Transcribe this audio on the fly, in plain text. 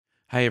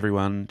Hey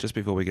everyone, just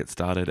before we get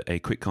started, a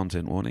quick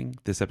content warning.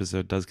 This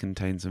episode does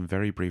contain some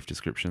very brief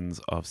descriptions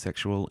of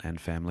sexual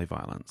and family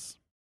violence.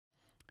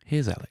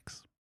 Here's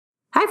Alex.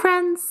 Hi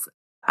friends!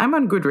 I'm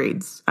on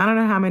Goodreads. I don't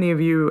know how many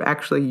of you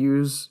actually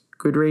use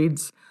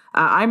Goodreads.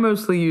 I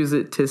mostly use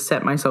it to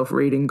set myself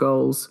reading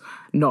goals,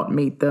 not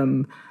meet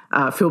them,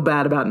 feel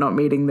bad about not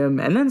meeting them,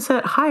 and then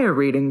set higher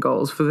reading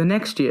goals for the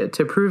next year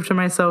to prove to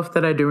myself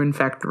that I do in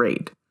fact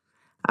read.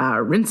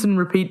 Rinse and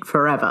repeat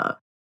forever.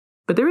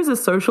 But there is a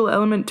social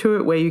element to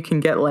it where you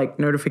can get like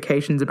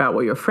notifications about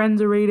what your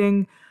friends are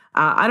reading.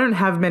 I don't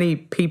have many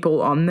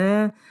people on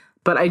there,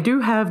 but I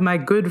do have my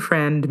good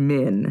friend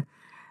Min.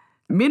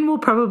 Min will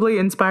probably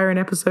inspire an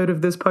episode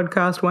of this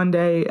podcast one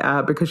day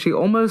because she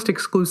almost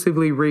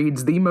exclusively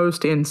reads the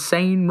most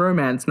insane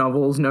romance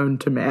novels known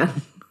to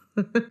man.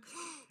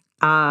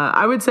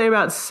 I would say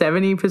about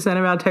 70%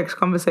 of our text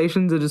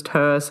conversations are just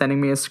her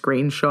sending me a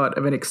screenshot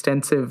of an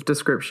extensive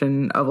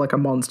description of like a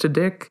monster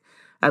dick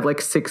at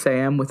like 6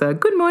 a.m. with a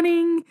good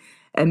morning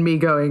and me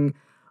going,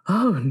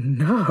 oh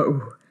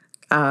no,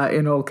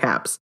 in all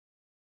caps.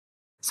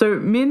 So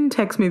Min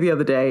texted me the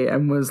other day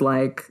and was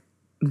like,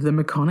 the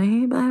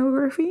McConaughey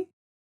biography?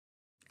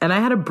 And I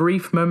had a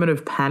brief moment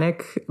of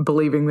panic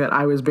believing that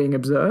I was being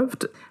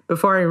observed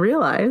before I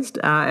realized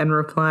and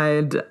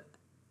replied,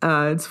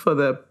 it's for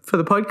the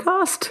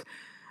podcast.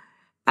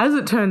 As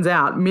it turns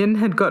out, Min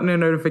had gotten a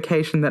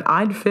notification that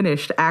I'd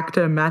finished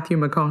actor Matthew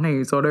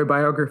McConaughey's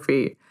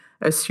autobiography,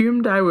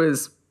 assumed I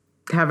was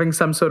having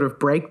some sort of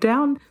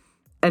breakdown,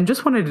 and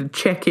just wanted to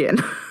check in.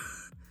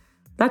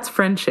 That's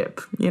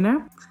friendship, you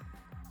know?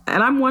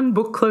 And I'm one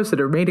book closer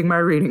to meeting my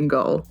reading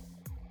goal.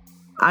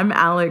 I'm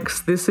Alex,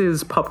 this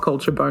is Pop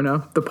Culture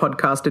Boner, the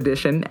podcast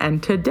edition,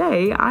 and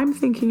today I'm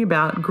thinking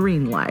about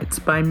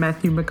Greenlights by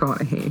Matthew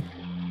McConaughey.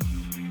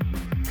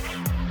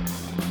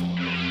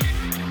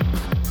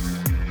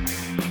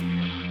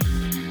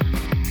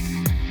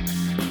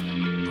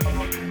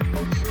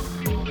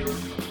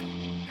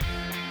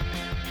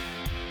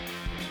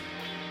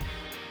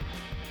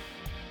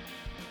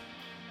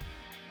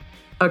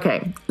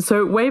 Okay,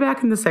 so way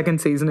back in the second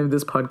season of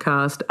this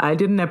podcast, I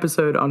did an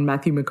episode on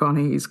Matthew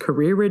McConaughey's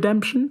career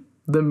redemption,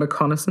 the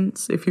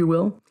McConaissance, if you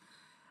will,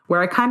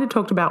 where I kind of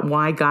talked about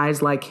why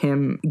guys like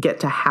him get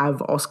to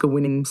have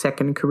Oscar-winning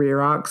second career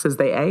arcs as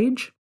they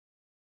age.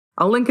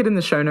 I'll link it in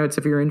the show notes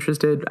if you're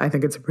interested. I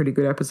think it's a pretty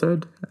good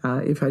episode,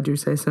 if I do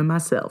say so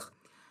myself.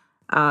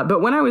 But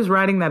when I was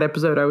writing that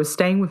episode, I was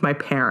staying with my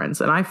parents,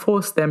 and I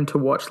forced them to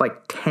watch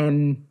like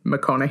 10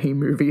 McConaughey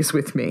movies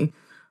with me,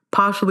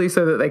 partially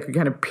so that they could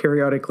kind of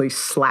periodically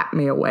slap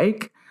me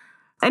awake.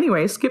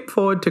 Anyway, skip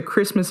forward to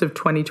Christmas of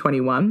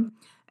 2021,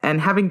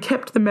 and having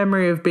kept the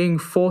memory of being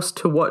forced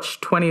to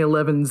watch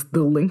 2011's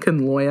The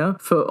Lincoln Lawyer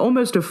for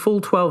almost a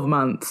full 12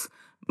 months,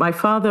 my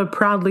father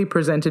proudly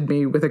presented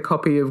me with a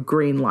copy of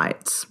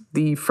Greenlights,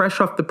 the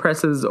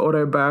fresh-off-the-presses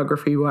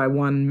autobiography by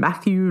one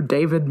Matthew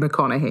David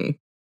McConaughey.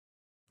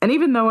 And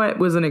even though it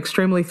was an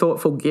extremely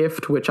thoughtful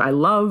gift, which I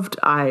loved,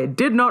 I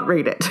did not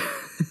read it.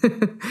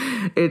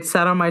 It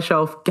sat on my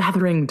shelf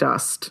gathering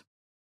dust.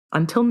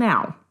 Until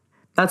now.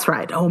 That's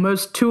right,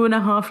 almost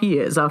 2.5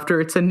 years after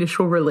its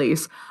initial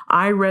release,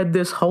 I read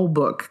this whole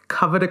book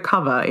cover to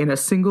cover in a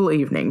single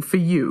evening for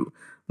you,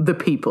 the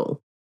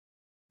people.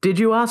 Did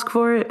you ask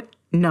for it?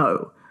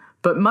 No.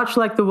 But much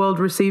like the world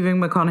receiving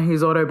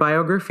McConaughey's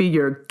autobiography,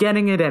 you're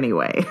getting it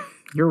anyway.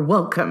 You're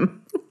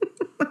welcome.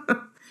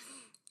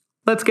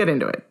 Let's get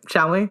into it,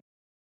 shall we?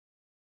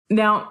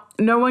 Now,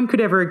 no one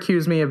could ever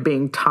accuse me of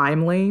being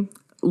timely.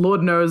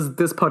 Lord knows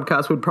this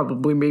podcast would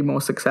probably be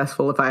more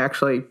successful if I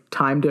actually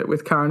timed it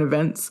with current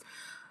events.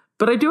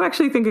 But I do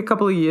actually think a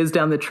couple of years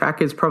down the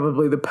track is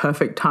probably the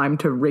perfect time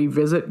to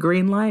revisit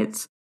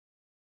Greenlights.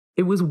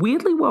 It was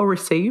weirdly well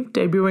received,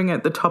 debuting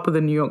at the top of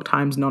the New York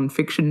Times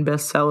nonfiction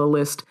bestseller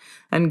list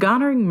and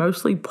garnering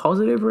mostly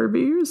positive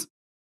reviews.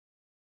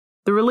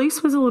 The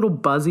release was a little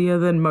buzzier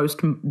than most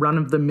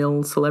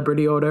run-of-the-mill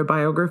celebrity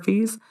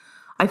autobiographies.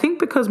 I think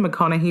because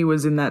McConaughey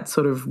was in that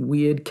sort of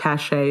weird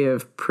cachet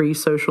of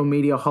pre-social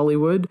media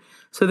Hollywood,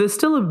 so there's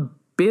still a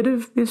bit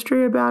of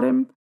mystery about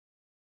him.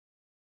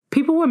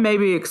 People were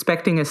maybe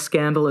expecting a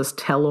scandalous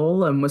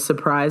tell-all and were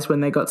surprised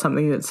when they got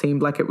something that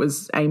seemed like it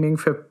was aiming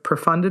for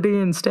profundity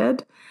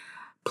instead.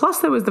 Plus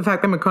there was the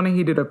fact that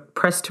McConaughey did a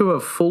press tour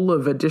full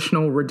of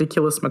additional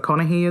ridiculous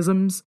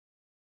McConaugheyisms.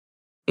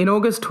 In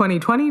August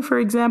 2020, for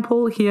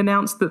example, he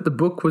announced that the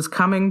book was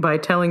coming by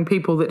telling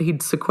people that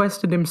he'd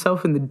sequestered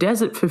himself in the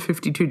desert for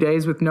 52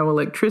 days with no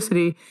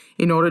electricity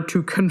in order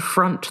to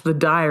confront the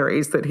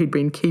diaries that he'd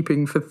been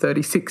keeping for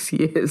 36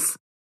 years.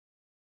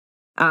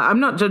 I'm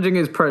not judging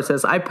his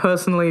process. I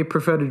personally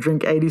prefer to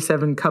drink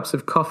 87 cups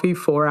of coffee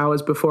 4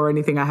 hours before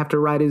anything I have to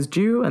write is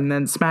due and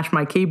then smash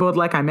my keyboard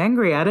like I'm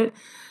angry at it,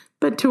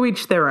 but to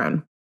each their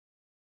own.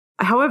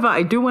 However,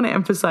 I do want to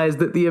emphasize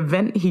that the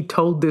event he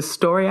told this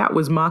story at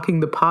was marking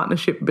the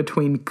partnership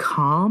between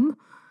Calm,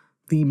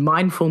 the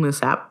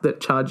mindfulness app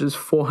that charges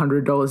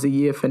 $400 a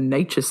year for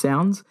nature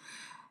sounds,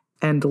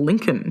 and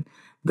Lincoln,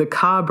 the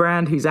car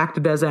brand he's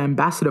acted as an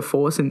ambassador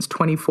for since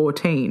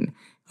 2014,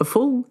 a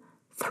full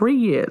 3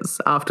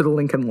 years after The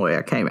Lincoln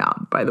Lawyer came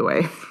out, by the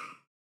way.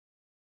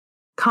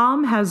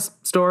 Calm has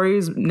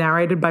stories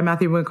narrated by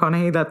Matthew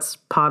McConaughey. That's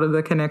part of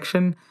the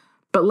connection.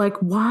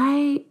 But,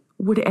 why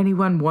would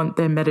anyone want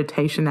their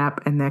meditation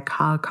app and their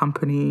car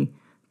company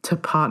to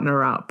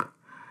partner up?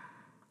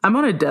 I'm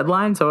on a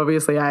deadline, so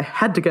obviously I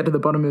had to get to the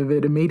bottom of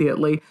it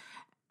immediately.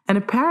 And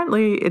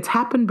apparently it's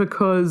happened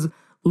because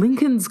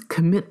Lincoln's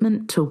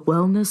commitment to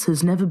wellness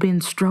has never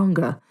been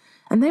stronger,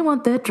 and they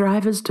want their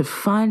drivers to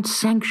find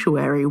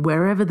sanctuary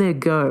wherever they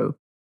go.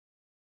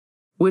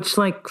 Which,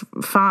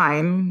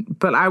 fine,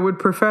 but I would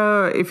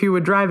prefer if you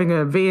were driving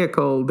a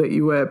vehicle that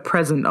you were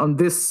present on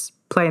this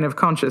plane of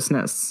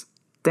consciousness.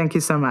 Thank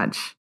you so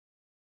much.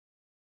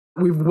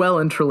 We've well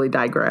and truly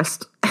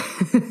digressed.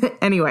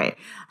 Anyway,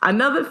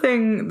 another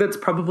thing that's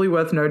probably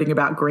worth noting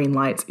about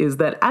Greenlights is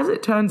that, as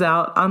it turns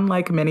out,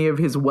 unlike many of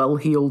his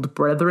well-heeled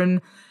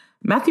brethren,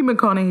 Matthew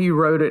McConaughey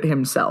wrote it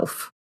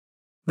himself.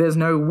 There's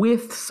no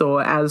withs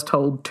or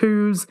as-told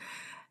tos,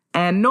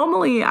 and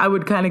normally I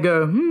would kind of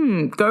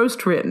go,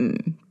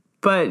 ghost-written.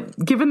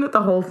 But given that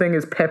the whole thing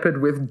is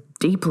peppered with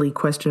deeply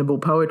questionable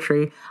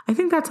poetry, I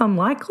think that's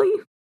unlikely.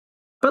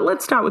 But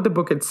let's start with the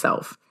book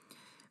itself.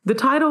 The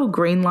title,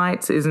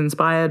 Greenlights, is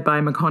inspired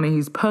by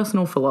McConaughey's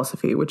personal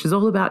philosophy, which is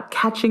all about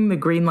catching the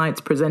green lights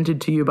presented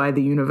to you by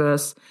the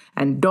universe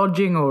and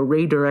dodging or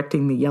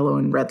redirecting the yellow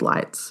and red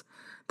lights.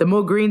 The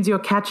more greens you're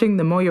catching,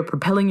 the more you're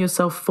propelling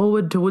yourself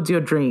forward towards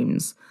your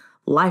dreams.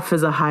 Life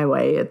is a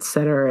highway,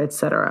 etc.,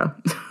 etc.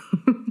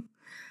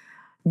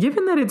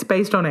 Given that it's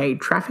based on a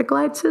traffic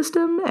light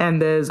system, and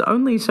there's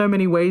only so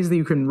many ways that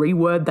you can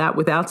reword that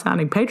without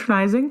sounding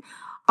patronizing,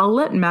 I'll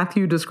let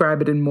Matthew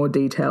describe it in more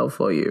detail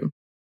for you.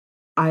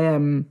 I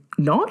am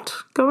not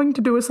going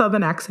to do a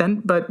southern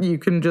accent, but you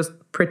can just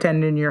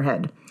pretend in your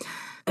head.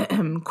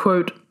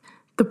 Quote,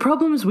 "The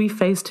problems we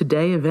face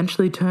today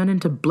eventually turn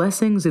into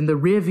blessings in the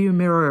rearview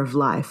mirror of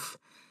life.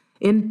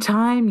 In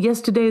time,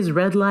 yesterday's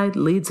red light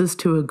leads us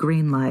to a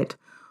green light.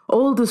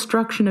 All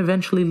destruction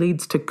eventually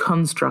leads to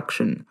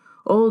construction.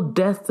 All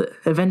death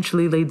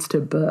eventually leads to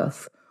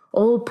birth.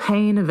 All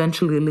pain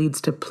eventually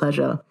leads to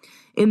pleasure.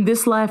 In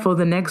this life or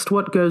the next,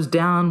 what goes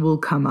down will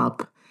come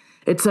up.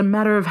 It's a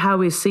matter of how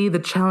we see the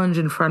challenge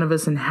in front of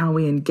us and how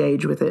we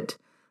engage with it.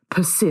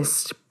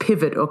 Persist,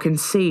 pivot, or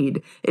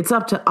concede. It's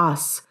up to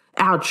us,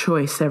 our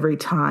choice every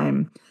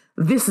time.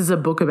 This is a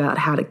book about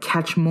how to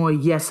catch more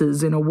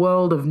yeses in a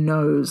world of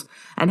no's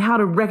and how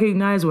to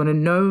recognize when a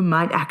no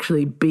might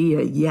actually be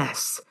a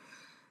yes.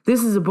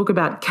 This is a book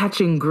about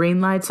catching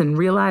green lights and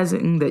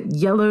realizing that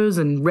yellows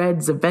and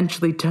reds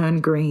eventually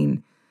turn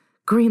green.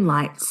 Green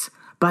lights,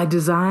 by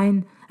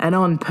design and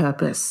on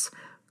purpose.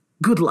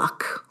 Good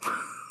luck."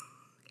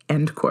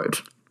 End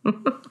quote.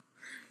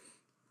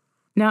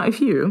 Now,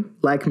 if you,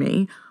 like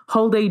me,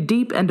 hold a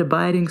deep and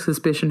abiding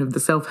suspicion of the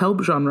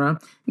self-help genre,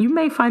 you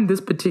may find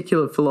this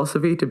particular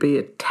philosophy to be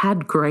a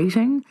tad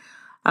grating,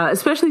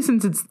 especially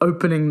since it's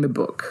opening the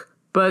book.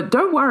 But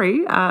don't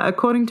worry,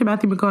 according to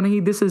Matthew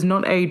McConaughey, this is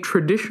not a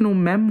traditional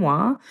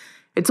memoir.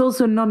 It's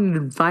also not an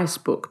advice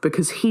book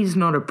because he's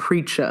not a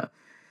preacher,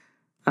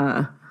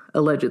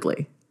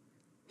 allegedly.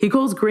 He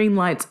calls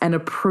Greenlights an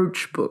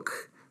approach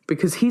book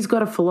because he's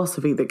got a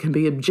philosophy that can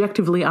be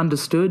objectively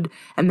understood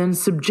and then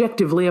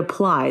subjectively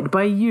applied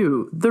by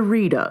you, the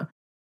reader.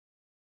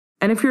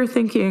 And if you're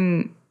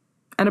thinking,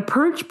 an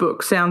approach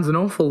book sounds an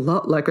awful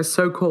lot like a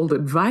so-called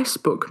advice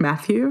book,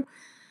 Matthew,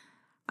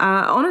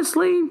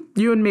 honestly,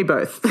 you and me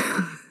both.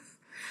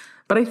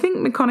 But I think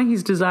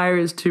McConaughey's desire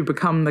is to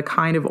become the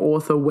kind of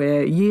author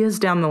where years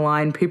down the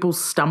line people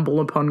stumble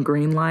upon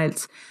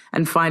Greenlights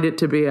and find it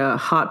to be a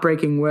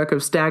heartbreaking work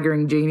of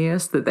staggering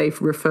genius that they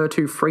refer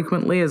to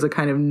frequently as a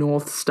kind of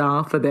North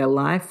Star for their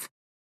life.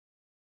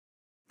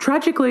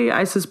 Tragically,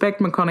 I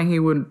suspect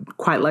McConaughey would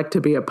quite like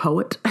to be a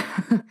poet.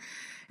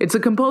 It's a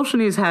compulsion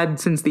he's had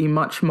since the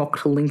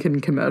much-mocked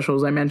Lincoln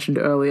commercials I mentioned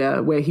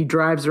earlier, where he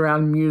drives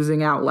around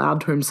musing out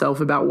loud to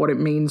himself about what it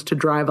means to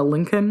drive a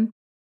Lincoln.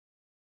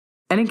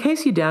 And in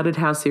case you doubted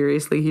how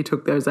seriously he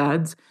took those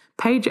ads,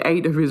 page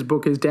 8 of his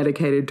book is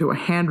dedicated to a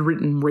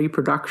handwritten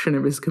reproduction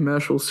of his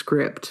commercial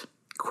script.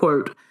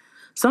 Quote,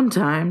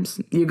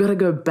 "Sometimes you gotta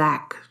go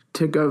back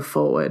to go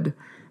forward.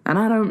 And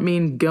I don't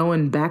mean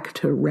going back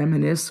to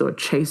reminisce or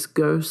chase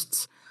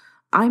ghosts.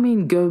 I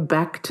mean go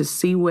back to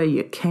see where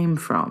you came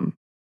from,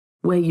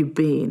 where you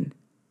been,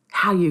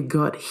 how you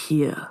got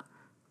here."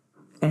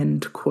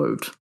 End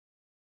quote.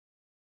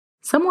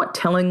 Somewhat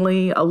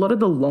tellingly, a lot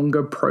of the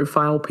longer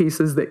profile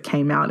pieces that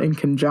came out in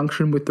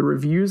conjunction with the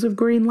reviews of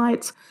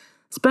Greenlights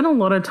spent a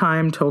lot of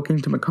time talking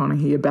to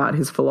McConaughey about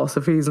his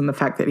philosophies and the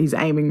fact that he's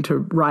aiming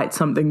to write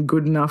something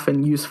good enough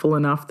and useful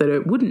enough that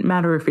it wouldn't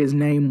matter if his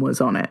name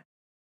was on it.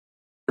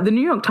 The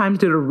New York Times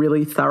did a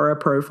really thorough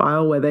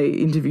profile where they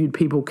interviewed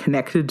people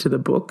connected to the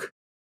book.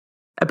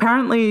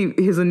 Apparently,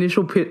 his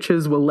initial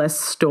pitches were less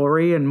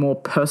story and more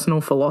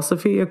personal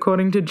philosophy,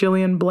 according to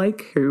Gillian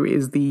Blake, who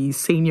is the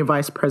senior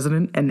vice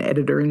president and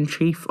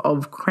editor-in-chief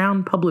of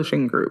Crown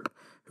Publishing Group,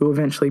 who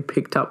eventually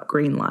picked up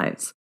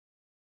Greenlights.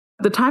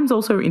 The Times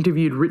also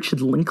interviewed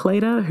Richard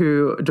Linklater,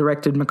 who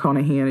directed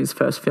McConaughey in his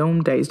first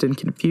film, Dazed and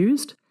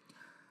Confused.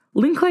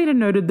 Linklater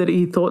noted that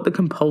he thought the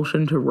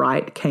compulsion to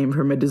write came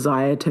from a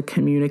desire to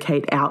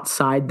communicate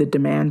outside the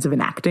demands of an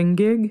acting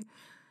gig.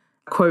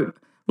 Quote,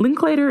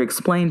 Linklater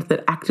explained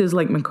that actors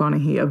like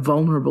McConaughey are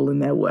vulnerable in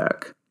their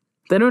work.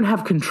 They don't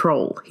have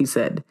control, he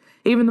said.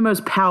 Even the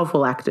most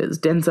powerful actors,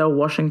 Denzel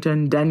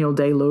Washington, Daniel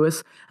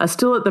Day-Lewis, are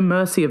still at the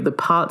mercy of the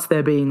parts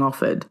they're being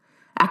offered.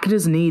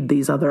 Actors need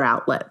these other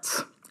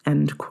outlets.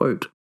 End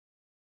quote.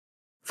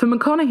 For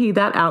McConaughey,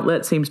 that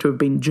outlet seems to have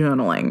been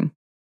journaling.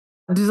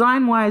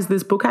 Design-wise,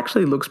 this book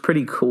actually looks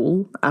pretty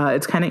cool.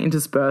 It's kind of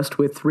interspersed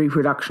with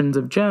reproductions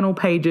of journal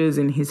pages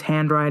in his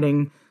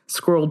handwriting,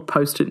 scrawled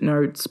post-it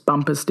notes,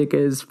 bumper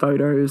stickers,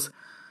 photos.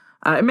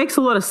 It makes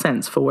a lot of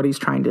sense for what he's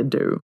trying to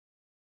do.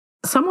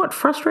 Somewhat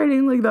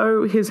frustratingly,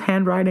 though, his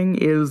handwriting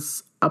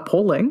is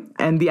appalling,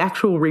 and the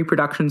actual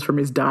reproductions from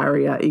his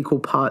diary are equal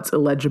parts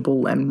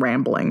illegible and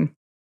rambling.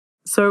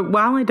 So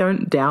while I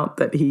don't doubt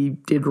that he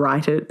did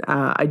write it,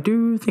 I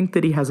do think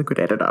that he has a good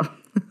editor.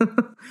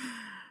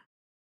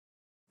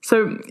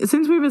 So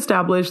since we've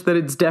established that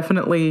it's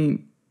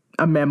definitely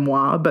a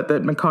memoir, but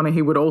that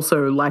McConaughey would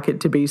also like it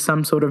to be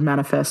some sort of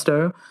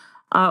manifesto,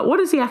 what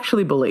does he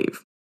actually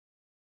believe?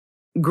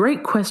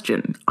 Great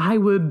question. I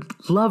would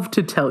love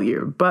to tell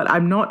you, but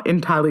I'm not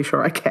entirely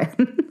sure I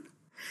can.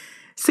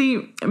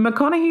 See,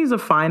 McConaughey's a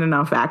fine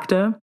enough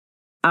actor.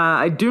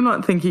 I do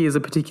not think he is a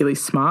particularly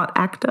smart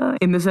actor,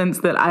 in the sense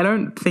that I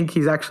don't think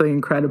he's actually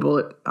incredible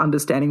at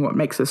understanding what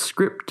makes a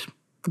script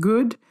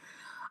good.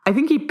 I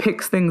think he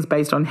picks things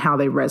based on how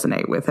they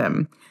resonate with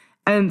him.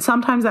 And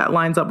sometimes that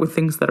lines up with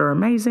things that are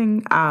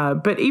amazing,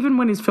 but even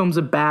when his films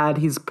are bad,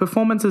 his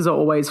performances are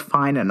always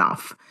fine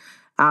enough.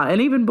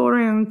 And even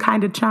bordering on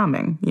kind of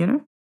charming, you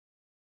know?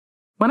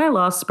 When I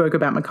last spoke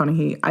about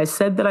McConaughey, I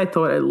said that I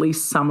thought at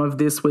least some of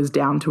this was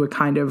down to a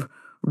kind of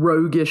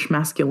roguish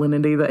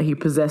masculinity that he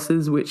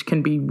possesses, which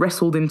can be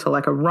wrestled into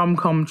like a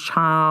rom-com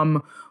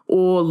charm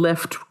or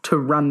left to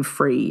run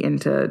free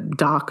into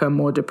darker,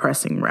 more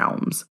depressing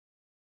realms.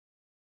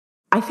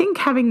 I think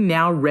having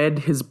now read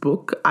his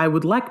book, I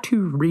would like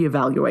to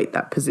reevaluate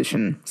that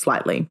position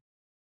slightly.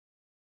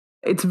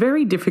 It's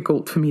very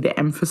difficult for me to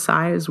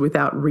emphasize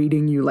without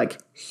reading you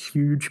like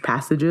huge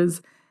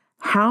passages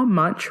how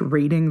much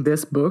reading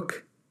this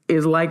book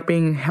is like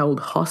being held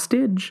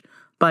hostage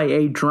by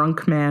a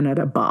drunk man at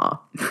a bar.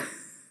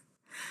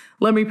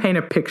 Let me paint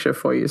a picture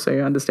for you so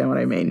you understand what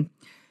I mean.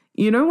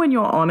 You know when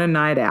you're on a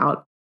night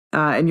out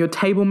and your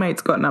table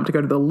mate's gotten up to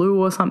go to the loo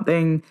or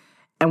something,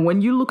 and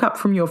when you look up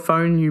from your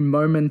phone, you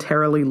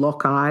momentarily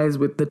lock eyes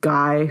with the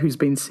guy who's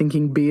been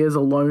sinking beers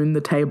alone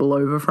the table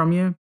over from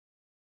you?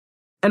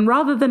 And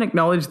rather than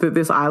acknowledge that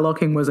this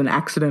eye-locking was an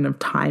accident of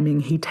timing,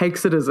 he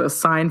takes it as a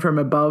sign from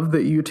above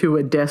that you two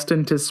are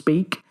destined to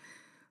speak.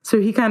 So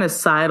he kind of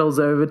sidles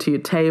over to your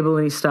table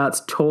and he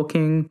starts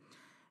talking.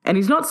 And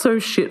he's not so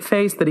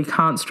shit-faced that he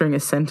can't string a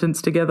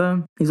sentence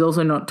together. He's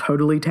also not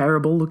totally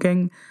terrible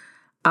looking.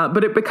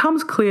 But it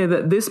becomes clear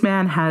that this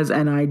man has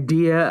an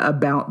idea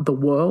about the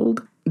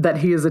world that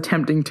he is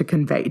attempting to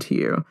convey to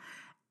you.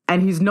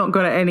 And he's not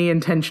got any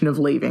intention of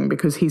leaving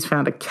because he's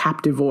found a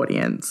captive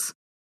audience.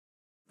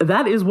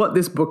 That is what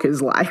this book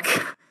is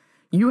like.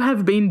 You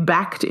have been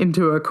backed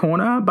into a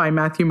corner by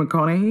Matthew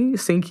McConaughey,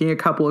 sinking a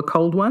couple of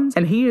cold ones,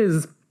 and he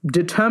is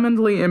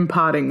determinedly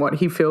imparting what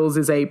he feels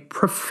is a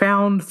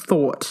profound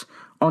thought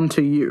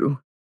onto you.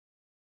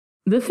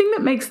 The thing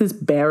that makes this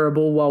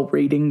bearable while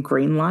reading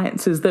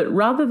Greenlights is that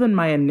rather than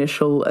my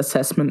initial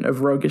assessment of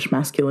roguish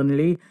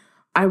masculinity,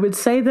 I would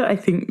say that I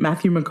think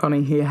Matthew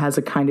McConaughey has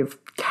a kind of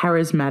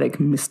charismatic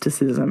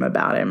mysticism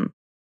about him.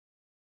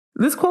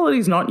 This quality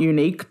is not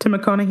unique to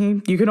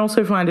McConaughey. You can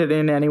also find it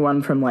in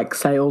anyone from like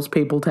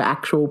salespeople to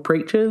actual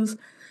preachers.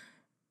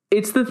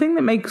 It's the thing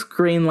that makes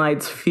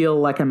Greenlights feel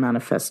like a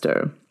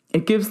manifesto.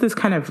 It gives this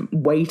kind of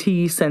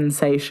weighty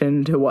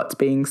sensation to what's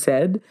being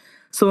said,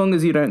 so long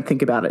as you don't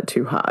think about it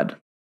too hard.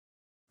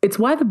 It's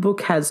why the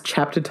book has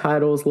chapter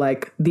titles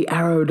like The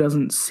Arrow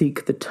Doesn't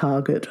Seek the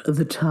Target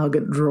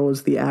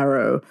Draws the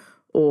Arrow,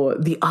 or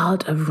The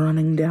Art of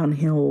Running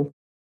Downhill.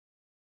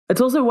 It's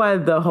also why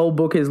the whole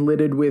book is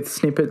littered with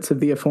snippets of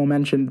the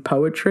aforementioned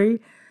poetry,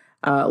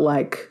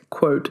 like,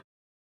 quote,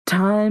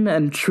 time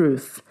and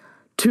truth,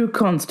 two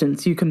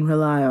constants you can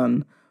rely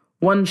on.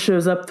 One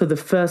shows up for the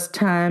first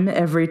time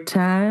every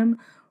time,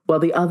 while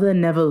the other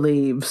never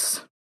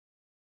leaves.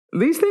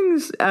 These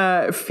things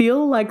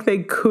feel like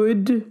they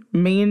could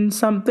mean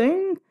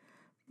something,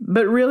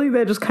 but really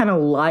they're just kind of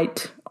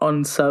light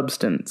on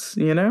substance,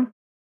 you know?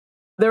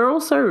 They're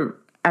also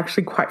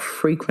actually quite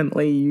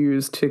frequently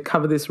used to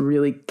cover this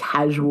really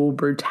casual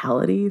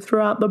brutality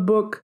throughout the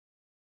book.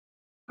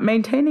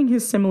 Maintaining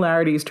his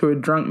similarities to a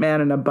drunk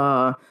man in a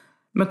bar,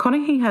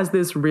 McConaughey has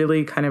this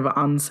really kind of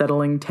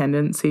unsettling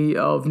tendency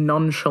of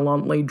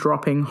nonchalantly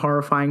dropping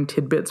horrifying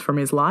tidbits from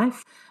his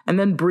life and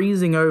then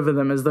breezing over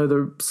them as though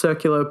the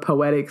circular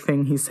poetic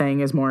thing he's saying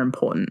is more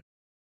important.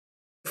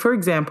 For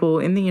example,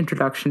 in the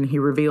introduction, he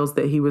reveals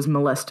that he was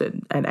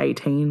molested at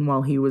 18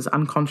 while he was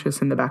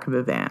unconscious in the back of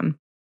a van.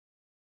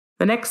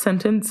 The next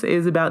sentence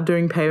is about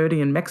doing peyote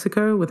in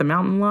Mexico with a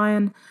mountain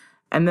lion,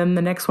 and then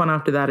the next one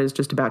after that is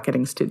just about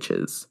getting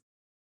stitches.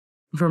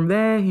 From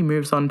there, he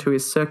moves on to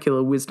his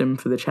circular wisdom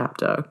for the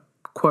chapter.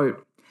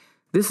 Quote,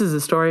 "This is a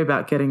story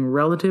about getting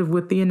relative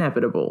with the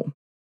inevitable.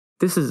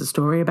 This is a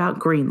story about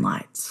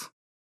Greenlights."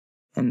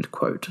 End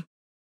quote.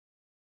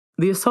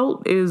 The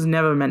assault is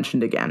never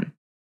mentioned again.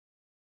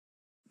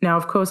 Now,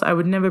 of course, I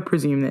would never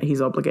presume that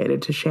he's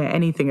obligated to share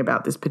anything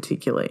about this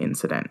particular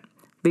incident.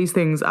 These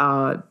things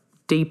are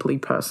deeply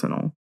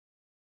personal.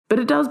 But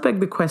it does beg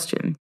the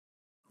question,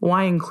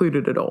 why include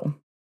it at all?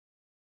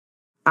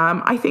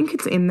 I think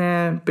it's in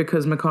there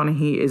because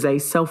McConaughey is a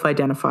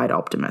self-identified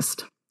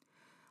optimist.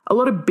 A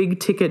lot of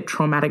big-ticket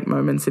traumatic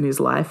moments in his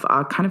life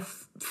are kind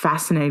of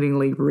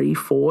fascinatingly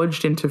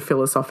reforged into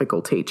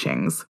philosophical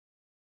teachings.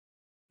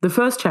 The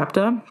first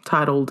chapter,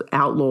 titled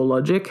Outlaw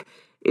Logic,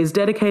 is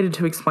dedicated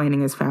to explaining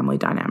his family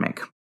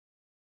dynamic.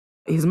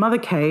 His mother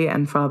Kay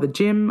and father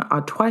Jim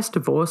are twice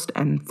divorced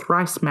and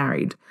thrice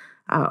married,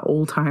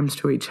 all times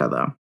to each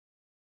other.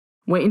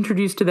 We're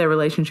introduced to their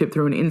relationship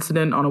through an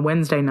incident on a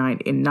Wednesday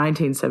night in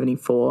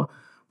 1974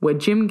 where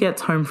Jim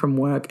gets home from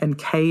work and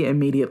Kay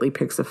immediately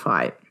picks a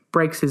fight,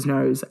 breaks his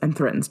nose, and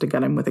threatens to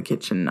gut him with a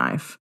kitchen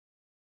knife.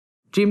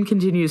 Jim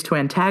continues to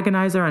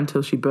antagonize her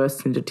until she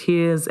bursts into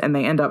tears and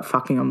they end up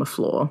fucking on the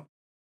floor.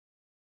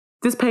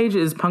 This page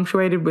is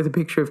punctuated with a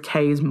picture of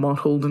Kay's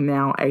mottled,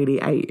 now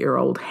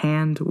 88-year-old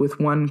hand with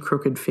one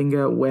crooked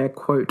finger where,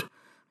 quote,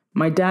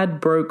 "My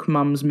dad broke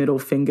Mum's middle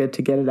finger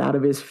to get it out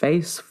of his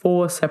face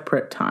 4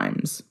 separate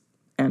times,"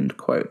 end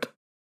quote.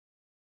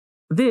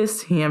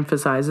 This, he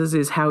emphasizes,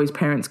 is how his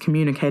parents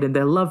communicated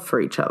their love for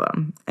each other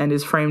and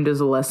is framed as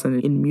a lesson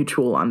in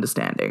mutual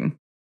understanding.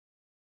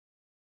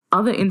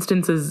 Other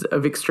instances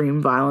of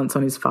extreme violence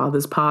on his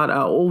father's part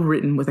are all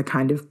written with a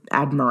kind of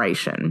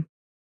admiration.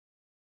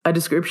 A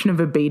description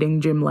of a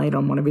beating Jim laid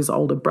on one of his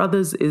older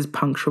brothers is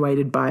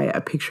punctuated by a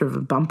picture of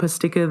a bumper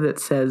sticker that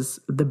says,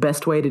 "The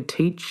best way to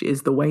teach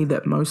is the way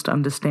that most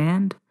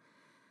understand."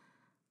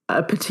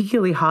 A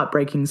particularly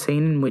heartbreaking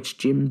scene in which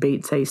Jim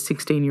beats a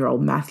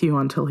 16-year-old Matthew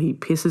until he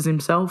pisses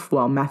himself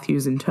while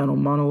Matthew's internal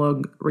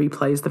monologue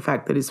replays the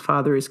fact that his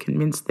father is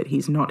convinced that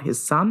he's not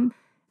his son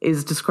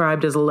is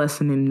described as a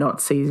lesson in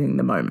not seizing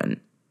the moment.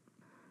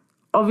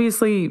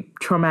 Obviously,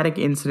 traumatic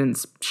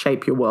incidents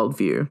shape your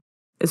worldview,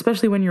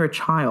 especially when you're a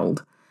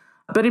child.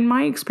 But in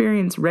my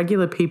experience,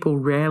 regular people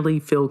rarely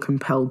feel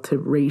compelled to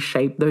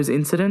reshape those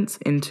incidents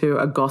into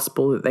a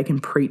gospel that they can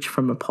preach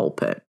from a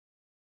pulpit.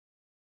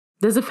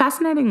 There's a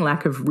fascinating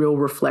lack of real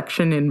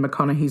reflection in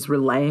McConaughey's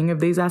relaying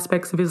of these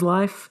aspects of his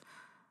life.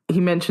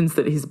 He mentions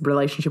that his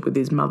relationship with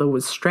his mother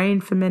was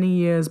strained for many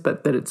years,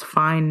 but that it's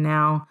fine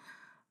now.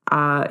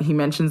 He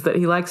mentions that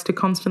he likes to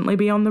constantly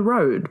be on the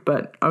road,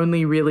 but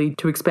only really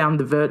to expound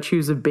the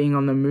virtues of being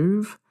on the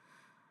move.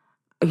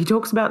 He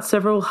talks about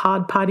several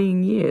hard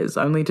partying years,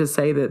 only to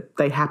say that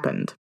they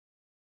happened.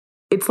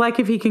 It's like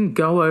if he can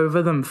go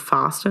over them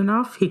fast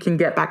enough, he can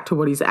get back to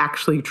what he's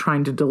actually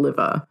trying to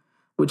deliver,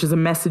 which is a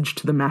message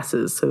to the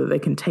masses so that they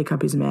can take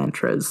up his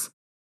mantras.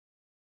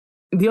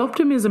 The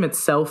optimism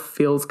itself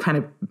feels kind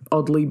of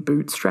oddly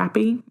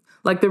bootstrappy.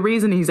 Like the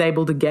reason he's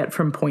able to get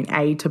from point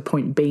A to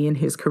point B in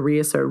his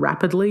career so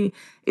rapidly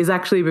is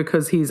actually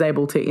because he's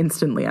able to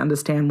instantly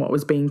understand what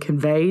was being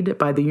conveyed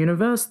by the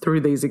universe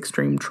through these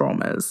extreme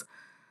traumas.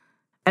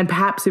 And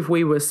perhaps if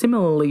we were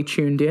similarly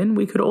tuned in,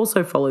 we could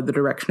also follow the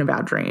direction of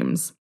our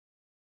dreams.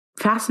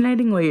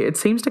 Fascinatingly, it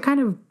seems to kind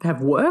of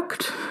have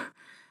worked.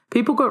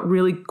 People got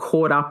really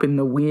caught up in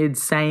the weird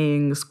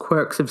sayings,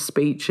 quirks of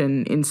speech,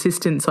 and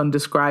insistence on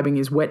describing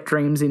his wet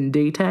dreams in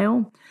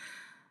detail.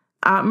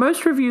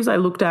 Most reviews I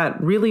looked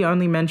at really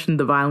only mentioned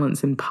the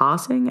violence in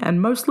passing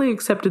and mostly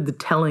accepted the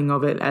telling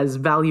of it as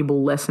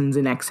valuable lessons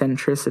in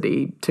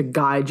eccentricity to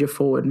guide your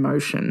forward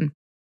motion.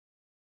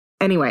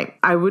 Anyway,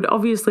 I would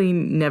obviously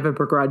never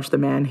begrudge the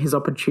man his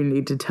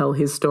opportunity to tell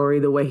his story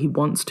the way he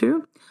wants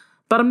to,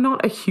 but I'm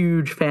not a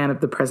huge fan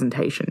of the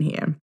presentation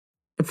here.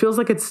 It feels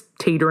like it's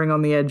teetering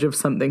on the edge of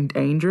something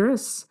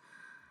dangerous.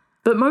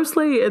 But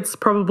mostly it's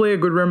probably a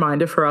good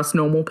reminder for us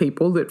normal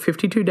people that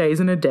 52 days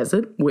in a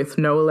desert with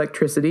no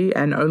electricity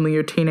and only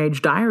your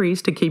teenage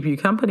diaries to keep you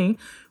company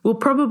will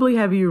probably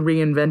have you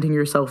reinventing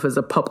yourself as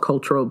a pop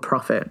cultural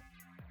prophet.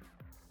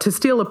 To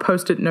steal a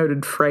post-it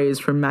noted phrase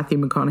from Matthew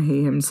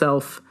McConaughey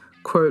himself,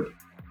 quote,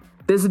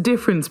 "There's a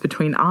difference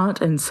between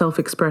art and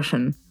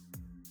self-expression.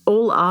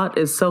 All art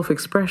is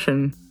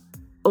self-expression.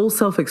 All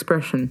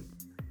self-expression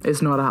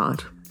is not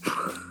art."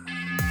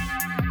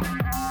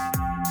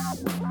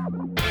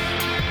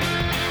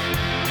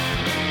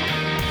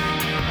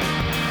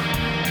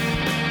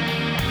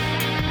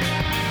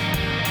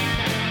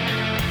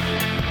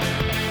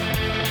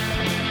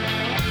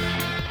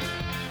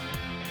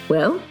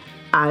 Well,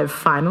 I've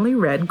finally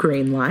read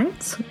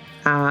Greenlights.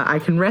 I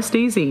can rest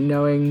easy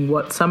knowing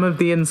what some of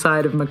the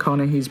inside of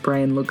McConaughey's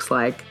brain looks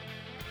like.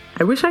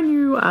 I wish I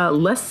knew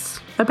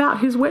less about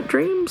his wet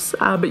dreams,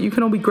 but you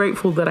can all be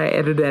grateful that I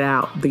edited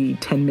out the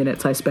 10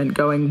 minutes I spent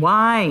going,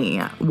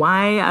 why?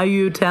 Why are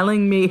you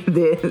telling me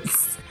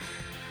this?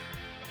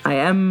 I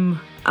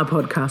am a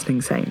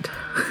podcasting saint.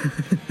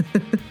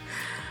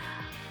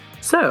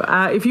 So,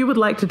 if you would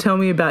like to tell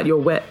me about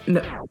your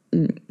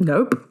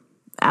nope,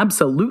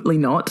 absolutely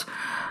not.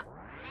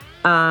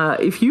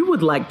 If you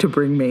would like to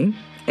bring me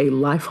a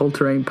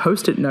life-altering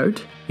post-it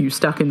note you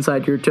stuck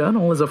inside your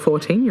journal as a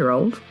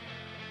 14-year-old,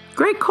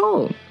 great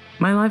call.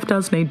 My life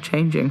does need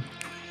changing.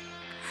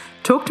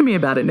 Talk to me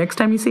about it next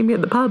time you see me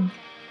at the pub.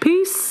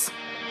 Peace.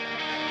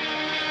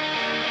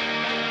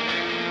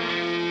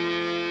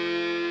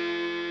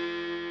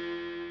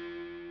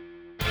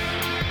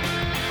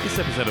 This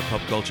episode of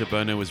Pop Culture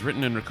Boner was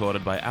written and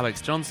recorded by Alex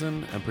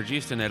Johnson and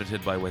produced and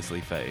edited by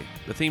Wesley Fay.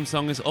 The theme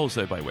song is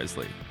also by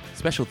Wesley.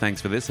 Special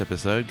thanks for this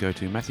episode go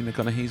to Matthew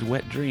McConaughey's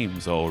Wet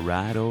Dreams.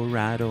 Alright,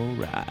 alright,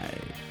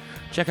 alright.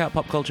 Check out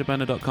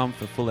popcultureboner.com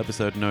for full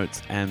episode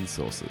notes and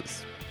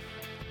sources.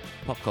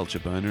 Pop Culture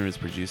Boner is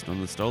produced on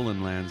the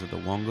stolen lands of the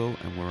Wongal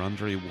and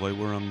Wurundjeri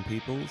Woiwurrung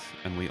peoples,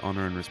 and we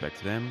honour and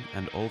respect them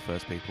and all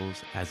First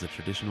Peoples as the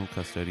traditional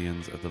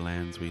custodians of the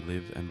lands we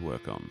live and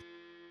work on.